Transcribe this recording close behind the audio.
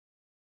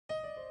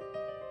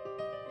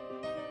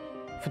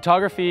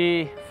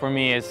Photography for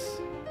me is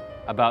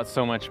about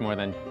so much more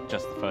than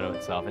just the photo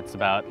itself. It's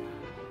about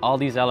all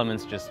these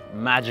elements just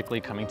magically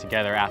coming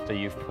together after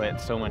you've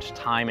put so much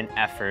time and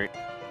effort.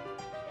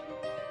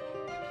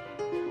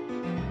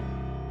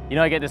 You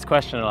know, I get this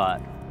question a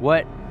lot.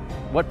 What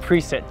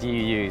preset do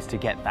you use to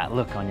get that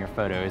look on your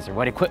photos, or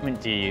what equipment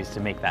do you use to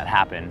make that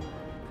happen?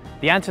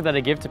 The answer that I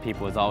give to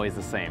people is always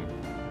the same.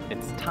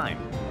 It's time,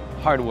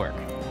 hard work.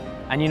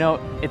 And you know,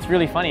 it's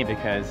really funny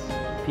because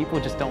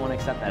people just don't want to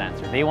accept that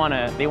answer. They want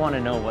to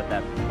know what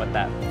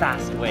that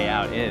fast way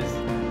out is.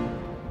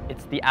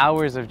 It's the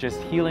hours of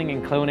just healing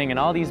and cloning and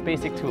all these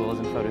basic tools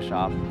in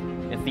Photoshop.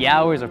 It's the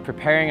hours of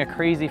preparing a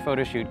crazy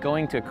photo shoot,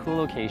 going to a cool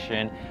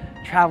location,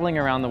 traveling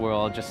around the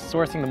world, just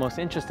sourcing the most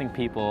interesting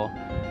people.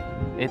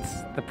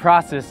 It's the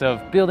process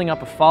of building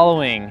up a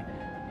following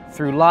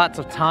through lots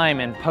of time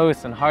and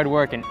posts and hard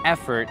work and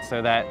effort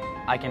so that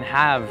I can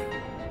have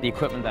the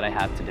equipment that I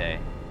have today.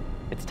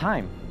 It's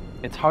time,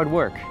 it's hard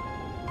work.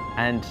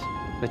 And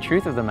the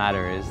truth of the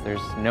matter is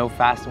there's no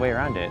fast way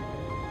around it.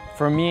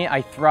 For me,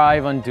 I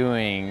thrive on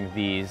doing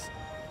these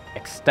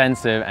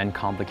extensive and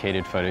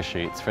complicated photo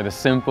shoots for the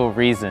simple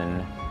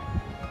reason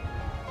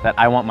that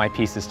I want my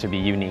pieces to be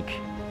unique.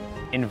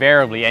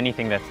 Invariably,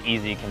 anything that's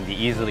easy can be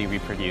easily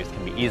reproduced,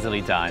 can be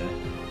easily done,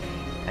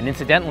 and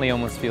incidentally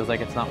almost feels like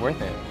it's not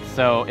worth it.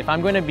 So if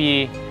I'm going to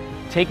be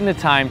taking the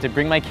time to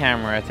bring my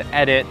camera, to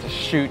edit, to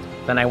shoot,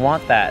 then I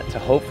want that to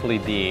hopefully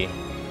be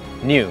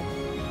new.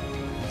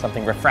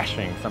 Something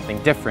refreshing,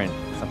 something different,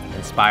 something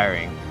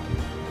inspiring,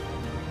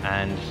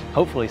 and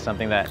hopefully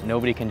something that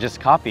nobody can just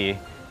copy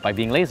by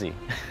being lazy.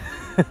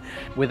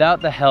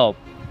 Without the help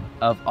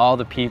of all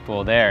the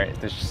people there,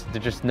 there's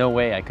just no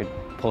way I could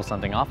pull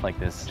something off like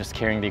this. Just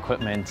carrying the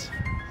equipment,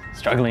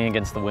 struggling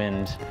against the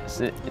wind.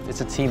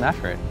 It's a team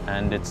effort,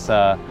 and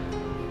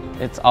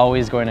it's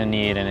always going to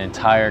need an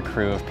entire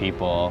crew of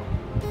people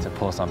to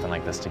pull something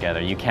like this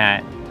together. You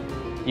can't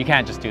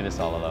just do this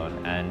all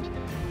alone. And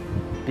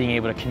being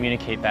able to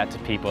communicate that to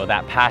people,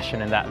 that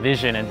passion and that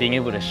vision, and being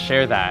able to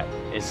share that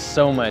is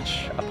so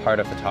much a part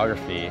of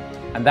photography.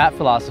 And that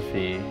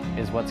philosophy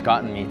is what's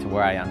gotten me to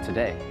where I am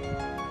today.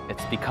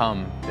 It's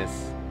become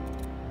this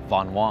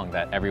Wong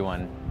that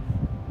everyone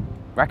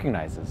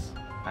recognizes,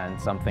 and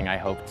something I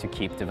hope to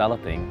keep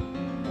developing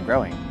and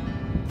growing.